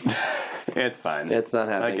 It's fine. It's not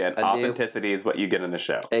happening. Again, authenticity is what you get in the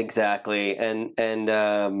show. Exactly. And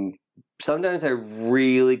sometimes I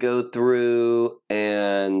really go through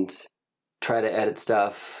and try to edit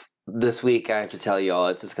stuff. This week, I have to tell you all,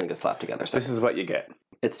 it's just going to get slapped together. So this is what you get.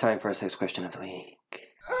 It's time for our 6th question of the week.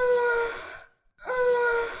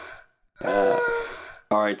 Yes.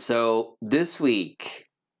 All right, so this week,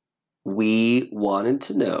 we wanted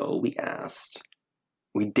to know, we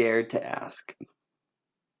dared to ask,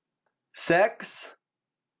 sex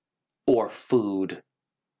or food?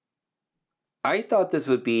 I thought this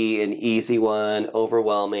would be an easy one,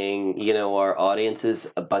 overwhelming. You know, our audience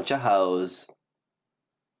is a bunch of hoes.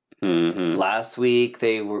 Mm-hmm. Last week,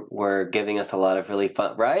 they were giving us a lot of really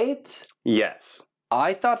fun, right? Yes.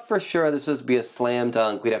 I thought for sure this was be a slam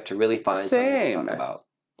dunk. We'd have to really find something to talk about.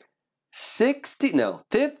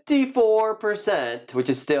 54%, which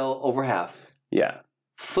is still over half. Yeah.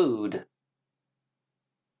 Food.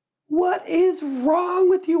 What is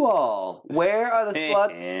wrong with you all? Where are the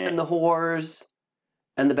sluts and the whores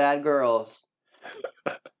and the bad girls?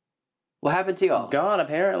 What happened to y'all? Gone,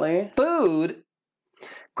 apparently. Food.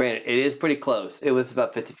 Granted, it is pretty close. It was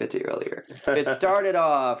about 50-50 earlier. It started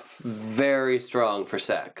off very strong for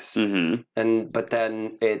sex. Mm-hmm. But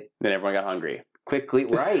then Then everyone got hungry. Quickly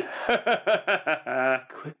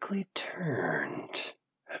turned.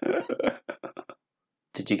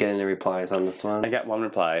 Did you get any replies on this one? I got one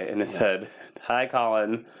reply, and it said, "Hi,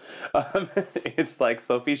 Colin. It's like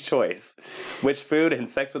Sophie's Choice. Which food and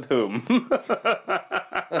sex with whom?"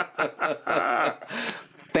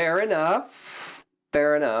 Fair enough.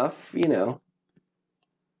 You know.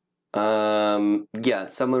 Yeah,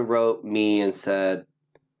 someone wrote me and said,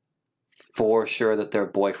 for sure that their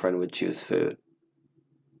boyfriend would choose food.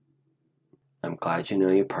 I'm glad you know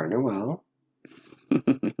your partner well.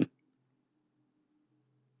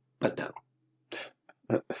 But no.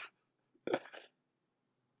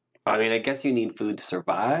 I mean, I guess you need food to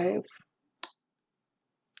survive.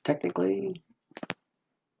 Technically.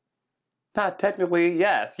 Not technically,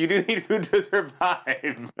 yes. You do need food to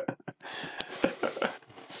survive.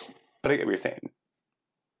 But I get what you're saying.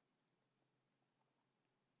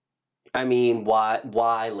 I mean,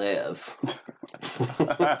 why live?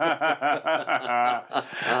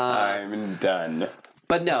 I'm done.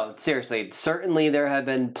 But no, seriously, certainly there have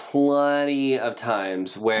been plenty of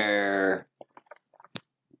times where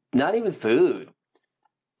not even food,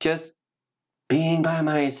 just being by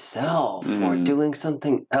myself or doing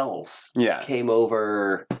something else came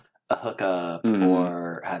over a hookup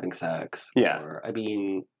or having sex. Yeah. Or, I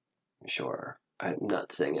mean, sure, I'm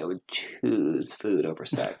not saying I would choose food over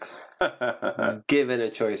sex, given a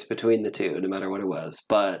choice between the two, no matter what it was.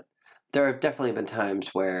 But there have definitely been times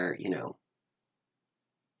where, you know,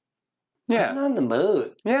 I'm not in the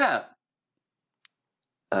mood. Yeah.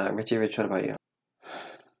 Richie Rich, what about you?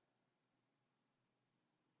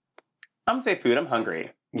 I'm gonna say food. I'm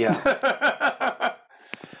hungry. Yeah.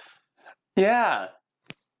 Yeah.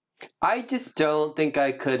 I just don't think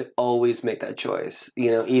I could always make that choice, you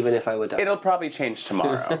know, even if I would die. It'll probably change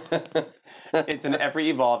tomorrow. It's an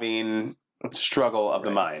ever-evolving struggle of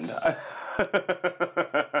the mind.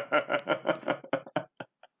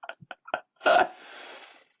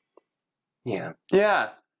 Yeah. Yeah.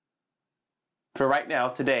 For right now,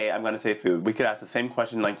 today, I'm going to say food. We could ask the same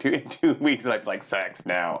question in like 2 weeks and I'd be like, sex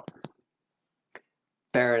now.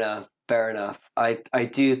 Fair enough. I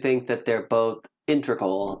do think that they're both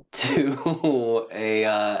integral to a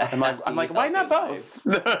I'm like, why not both?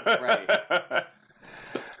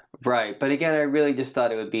 Right. But again, I really just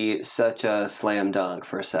thought it would be such a slam dunk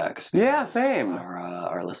for sex. Yeah, same.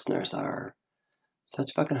 Our listeners are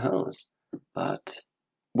such fucking hoes. But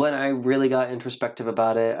when I really got introspective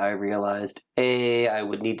about it, I realized A, I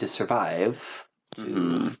would need to survive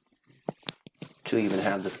to even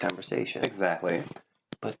have this conversation. Exactly.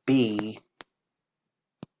 But B,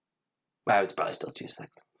 I would probably still choose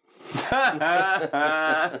sex.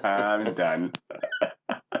 I'm done.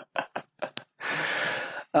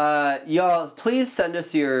 Y'all, please send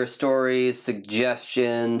us your stories,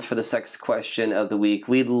 suggestions for the sex question of the week.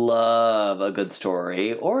 We'd love a good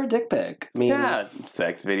story or a dick pic. I mean, Yeah,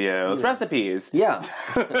 sex videos, recipes. yeah.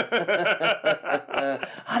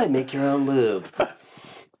 How to make your own lube.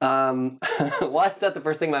 Why is that the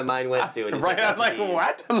first thing my mind went to? Right, I was like,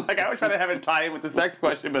 what? I'm like, I was trying to have it tie in with the sex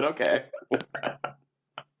question, but okay.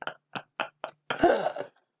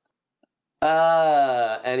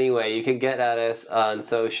 Anyway, you can get at us on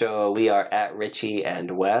social. We are at Richie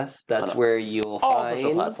and Wes. That's where you'll all find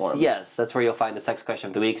social platforms. Yes, that's where you'll find the sex question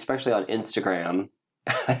of the week, especially on Instagram.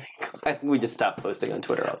 I think we just stopped posting on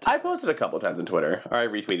Twitter all the time. I posted a couple times on Twitter, or I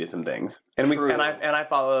retweeted some things, and True. I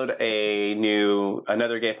followed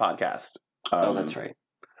another gay podcast. Oh, that's right.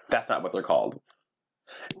 That's not what they're called.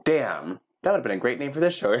 Damn, that would have been a great name for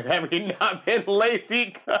this show had we not been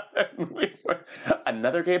lazy.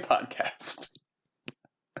 Another gay podcast.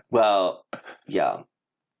 Well, yeah.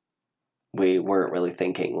 We weren't really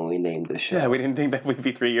thinking when we named the show. Yeah, we didn't think that we'd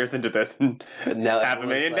be 3 years into this and But now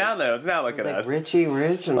 500,000 downloads. Now look at us. Richie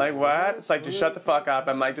Rich. And Like what? It's like just shut the fuck up.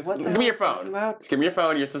 I'm like, just What the give me your hell are you phone. talking about? Just give me your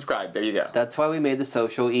phone. You're subscribed. There you go. That's why we made the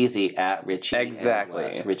social easy at Richie. and Exactly.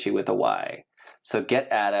 Wes, Richie with a Y. So get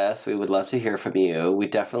at us. We would love to hear from you. We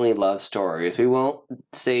definitely love stories. We won't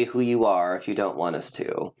say who you are if you don't want us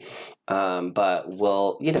to. But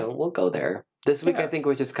we'll go there. This week, Yeah. I think,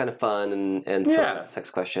 was just kind of fun and silly Yeah. with the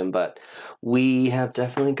sex question, but we have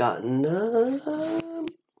definitely gotten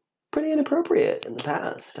pretty inappropriate in the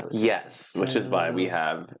past. I would say. Yes, which is why we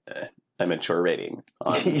have a mature rating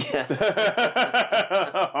on, Yeah.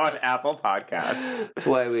 on Apple Podcasts. That's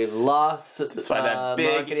why we've lost why that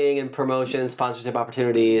big- marketing and promotion, sponsorship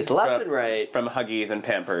opportunities left and right. From Huggies and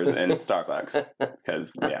Pampers and Starbucks.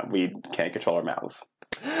 Because, yeah, we can't control our mouths.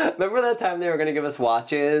 Remember that time they were going to give us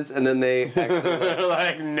watches and then they actually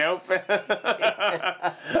like, nope.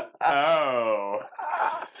 Oh.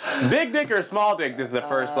 Big dick or small dick is the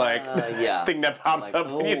first, yeah. thing that pops Like,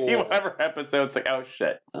 up when you see oh. whatever episode. It's like, oh,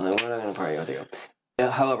 shit. we're not going to party with you.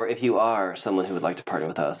 However, if you are someone who would like to party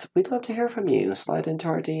with us, we'd love to hear from you. Slide into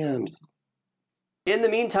our DMs. In the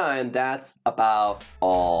meantime, that's about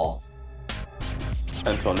all.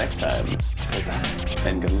 Until next time. Goodbye.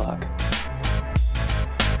 And good luck.